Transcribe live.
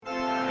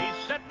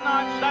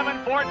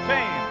14.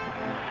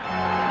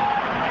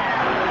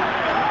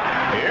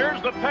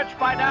 Here's the pitch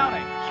by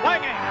Downing.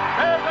 Swinging.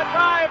 There's a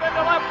drive into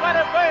left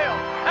center field.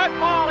 That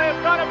ball is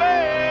going to be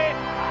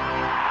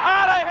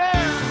out of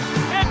here.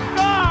 It's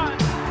gone.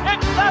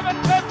 It's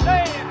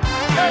 7:15.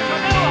 There's a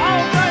new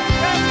home run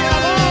champion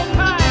of all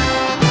time.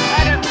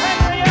 And it's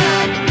Henry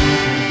Aaron.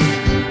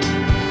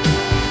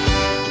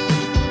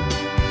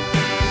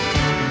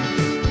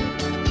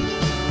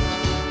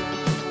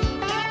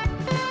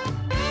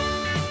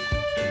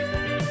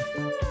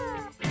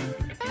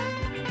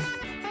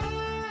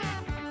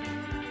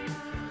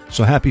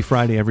 So happy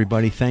Friday,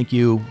 everybody. Thank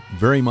you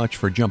very much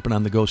for jumping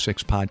on the Go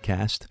Six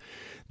podcast.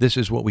 This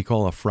is what we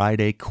call a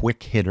Friday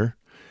quick hitter,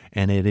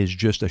 and it is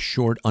just a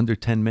short, under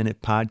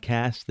 10-minute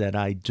podcast that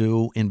I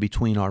do in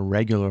between our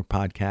regular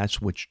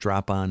podcasts, which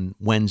drop on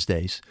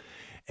Wednesdays.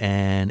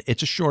 And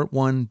it's a short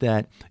one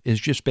that is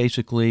just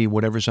basically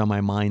whatever's on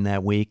my mind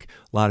that week.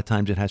 A lot of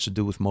times it has to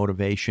do with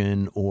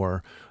motivation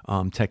or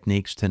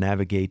techniques to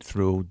navigate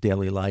through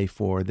daily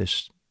life or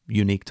this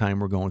unique time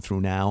we're going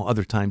through now.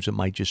 Other times it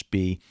might just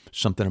be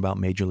something about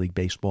Major League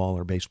Baseball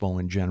or baseball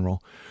in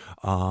general.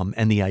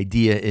 And the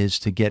idea is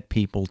to get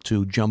people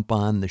to jump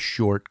on the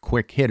short,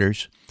 quick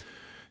hitters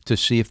to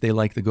see if they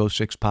like the Go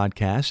Six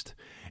podcast.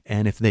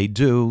 And if they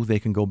do, they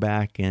can go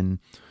back and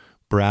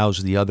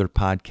browse the other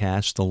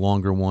podcasts, the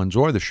longer ones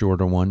or the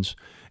shorter ones,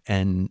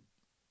 and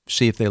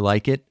see if they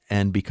like it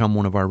and become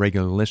one of our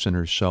regular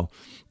listeners. So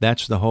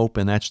that's the hope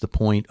and that's the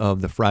point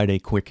of the Friday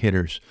quick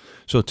hitters.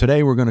 So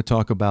today we're going to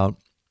talk about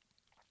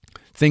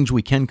things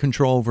we can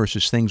control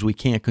versus things we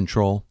can't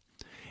control.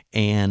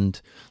 And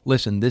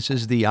listen, this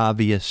is the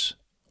obvious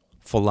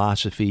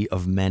philosophy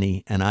of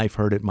many, and I've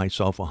heard it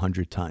myself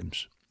 100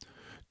 times.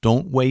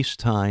 Don't waste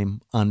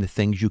time on the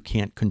things you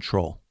can't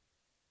control.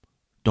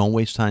 Don't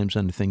waste time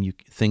on the things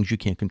you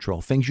can't control.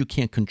 Things you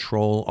can't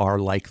control are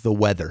like the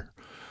weather,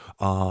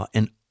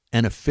 an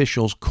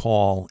official's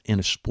call in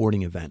a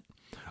sporting event,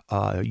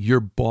 your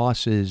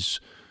boss's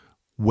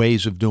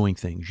ways of doing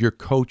things, your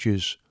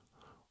coach's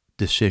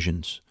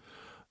decisions.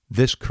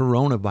 This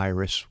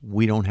coronavirus,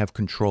 we don't have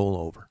control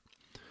over.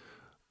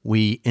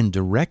 We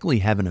indirectly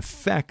have an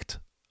effect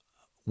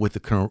with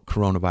the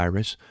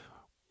coronavirus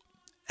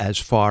as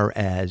far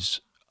as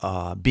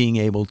being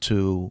able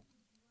to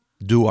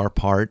do our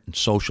part,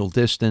 social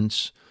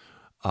distance,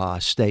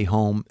 stay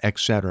home,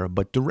 etc.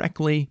 But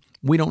directly,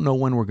 we don't know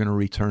when we're going to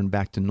return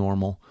back to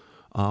normal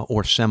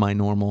or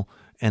semi-normal,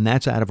 and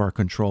that's out of our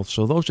control.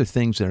 So those are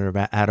things that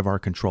are out of our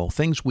control.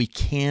 Things we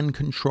can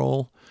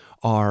control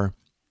are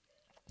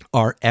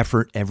our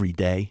effort every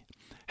day,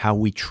 how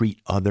we treat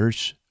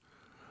others,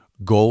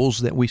 goals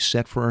that we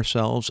set for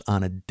ourselves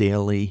on a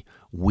daily,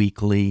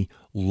 weekly,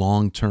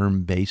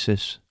 long-term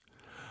basis,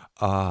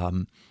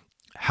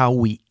 how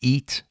we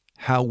eat,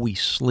 how we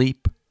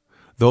sleep.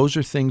 Those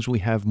are things we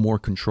have more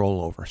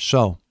control over.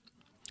 So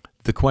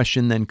the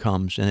question then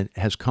comes, and it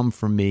has come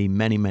from me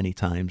many, many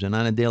times, and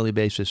on a daily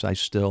basis I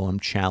still am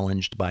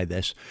challenged by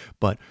this,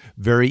 but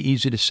very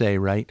easy to say,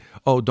 right?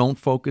 Oh, don't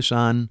focus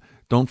on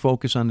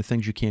the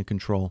things you can't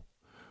control.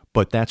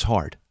 But that's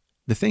hard.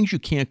 The things you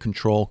can't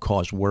control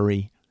cause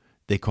worry.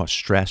 They cause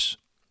stress.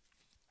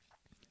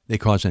 They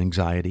cause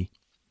anxiety.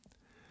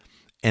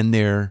 And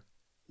they're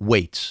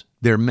weights.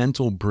 They're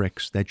mental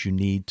bricks that you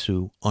need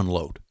to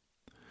unload.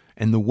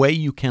 And the way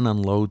you can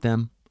unload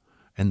them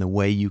and the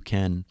way you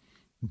can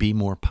be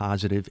more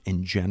positive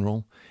in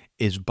general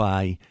is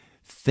by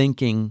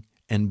thinking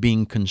and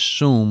being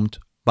consumed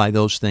by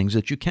those things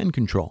that you can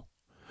control.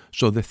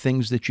 So the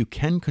things that you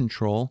can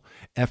control,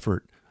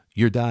 effort,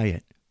 your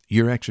diet,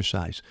 your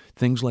exercise,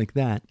 things like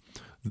that,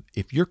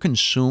 if you're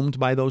consumed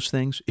by those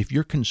things, if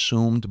you're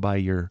consumed by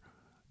your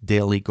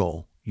daily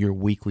goal, your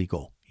weekly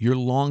goal, your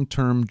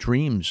long-term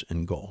dreams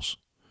and goals,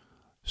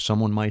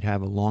 someone might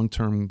have a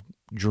long-term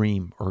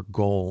dream or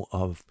goal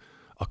of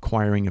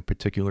acquiring a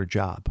particular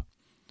job,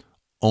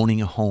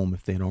 owning a home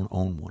if they don't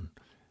own one,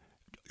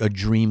 a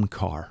dream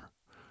car,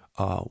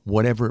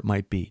 whatever it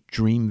might be,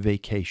 dream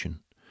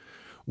vacation.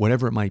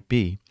 Whatever it might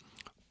be,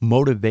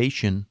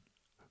 motivation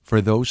for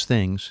those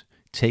things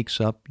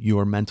takes up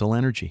your mental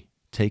energy,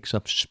 takes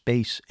up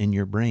space in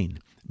your brain.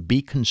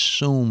 Be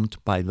consumed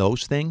by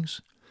those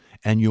things,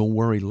 and you'll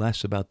worry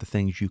less about the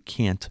things you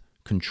can't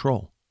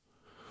control.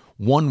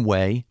 One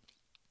way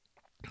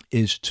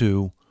is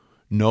to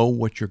know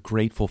what you're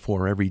grateful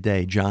for every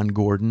day. John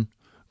Gordon,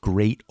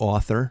 great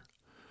author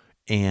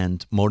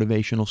and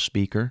motivational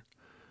speaker,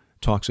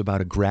 talks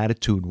about a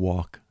gratitude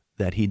walk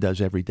that he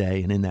does every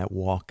day, and in that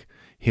walk,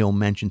 he'll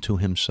mention to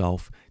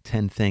himself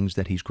 10 things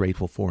that he's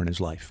grateful for in his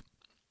life.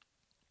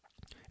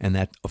 And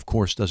that, of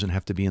course, doesn't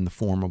have to be in the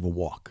form of a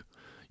walk.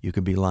 You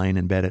could be lying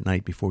in bed at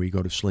night before you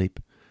go to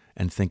sleep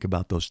and think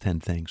about those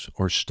 10 things,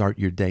 or start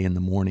your day in the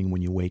morning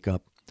when you wake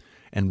up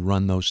and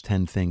run those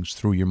 10 things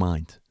through your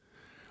mind.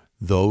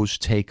 Those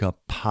take up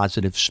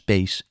positive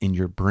space in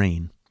your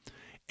brain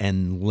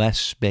and less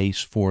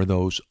space for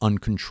those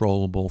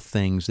uncontrollable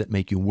things that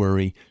make you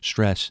worry,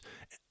 stress,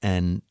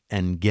 and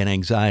get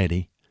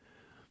anxiety.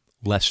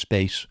 Less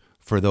space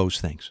for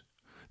those things.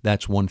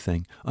 That's one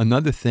thing.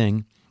 Another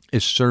thing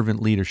is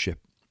servant leadership.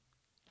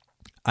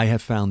 I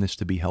have found this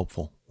to be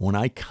helpful. When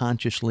I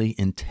consciously,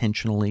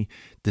 intentionally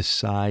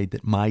decide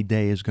that my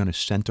day is going to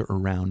center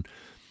around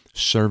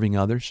serving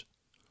others,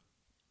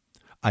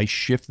 I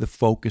shift the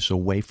focus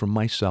away from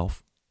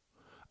myself.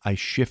 I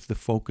shift the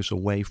focus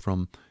away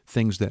from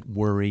things that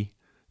worry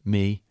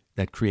me,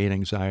 that create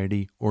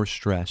anxiety or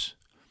stress,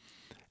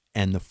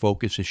 and the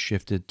focus is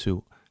shifted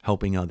to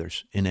helping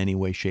others in any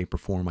way, shape, or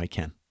form I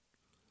can.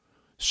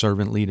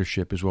 Servant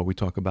leadership is what we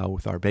talk about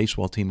with our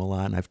baseball team a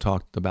lot, and I've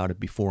talked about it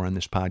before on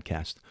this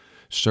podcast.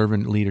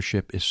 Servant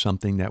leadership is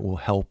something that will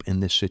help in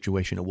this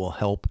situation. It will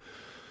help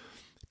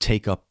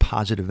take up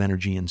positive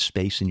energy and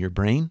space in your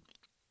brain,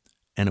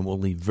 and it will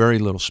leave very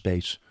little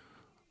space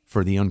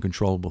for the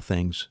uncontrollable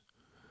things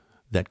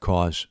that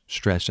cause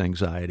stress,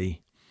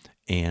 anxiety,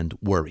 and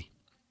worry.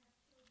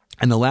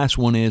 And the last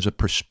one is a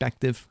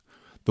perspective,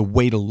 the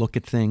way to look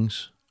at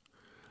things.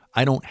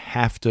 I don't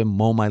have to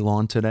mow my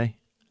lawn today.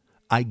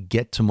 I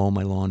get to mow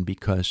my lawn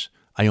because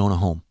I own a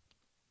home.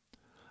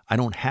 I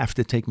don't have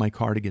to take my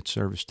car to get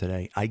serviced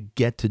today. I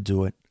get to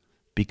do it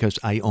because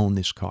I own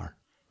this car.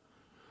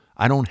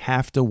 I don't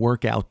have to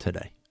work out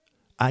today.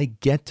 I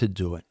get to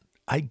do it.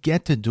 I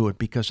get to do it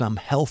because I'm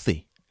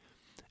healthy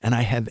and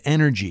I have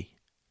energy.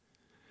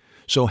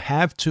 So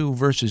have to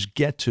versus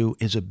get to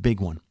is a big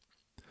one.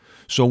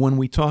 So when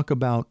we talk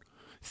about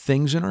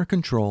things in our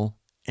control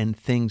and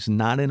things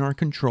not in our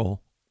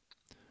control,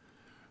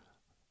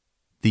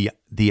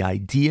 the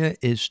idea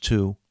is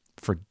to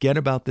forget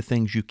about the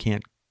things you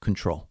can't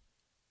control.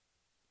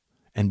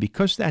 And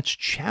because that's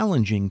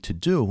challenging to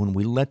do, when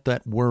we let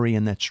that worry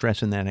and that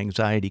stress and that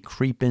anxiety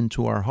creep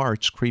into our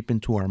hearts, creep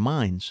into our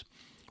minds,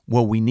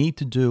 what we need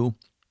to do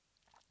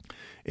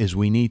is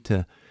we need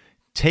to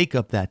take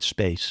up that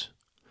space,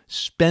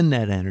 spend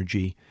that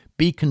energy,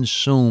 be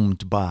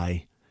consumed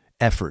by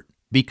effort,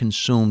 be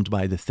consumed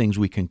by the things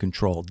we can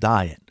control,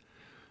 diet,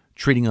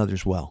 treating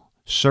others well,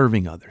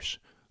 serving others,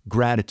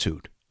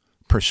 gratitude,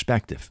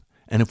 perspective.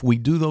 And if we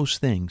do those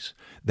things,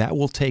 that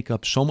will take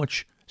up so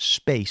much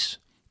space,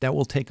 that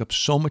will take up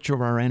so much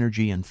of our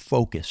energy and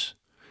focus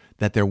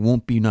that there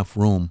won't be enough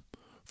room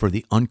for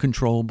the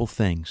uncontrollable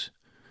things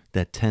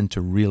that tend to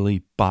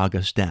really bog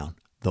us down,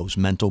 those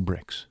mental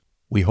bricks.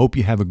 We hope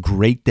you have a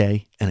great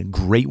day and a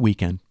great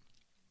weekend,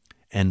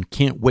 and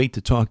can't wait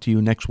to talk to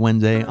you next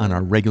Wednesday on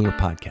our regular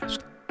podcast.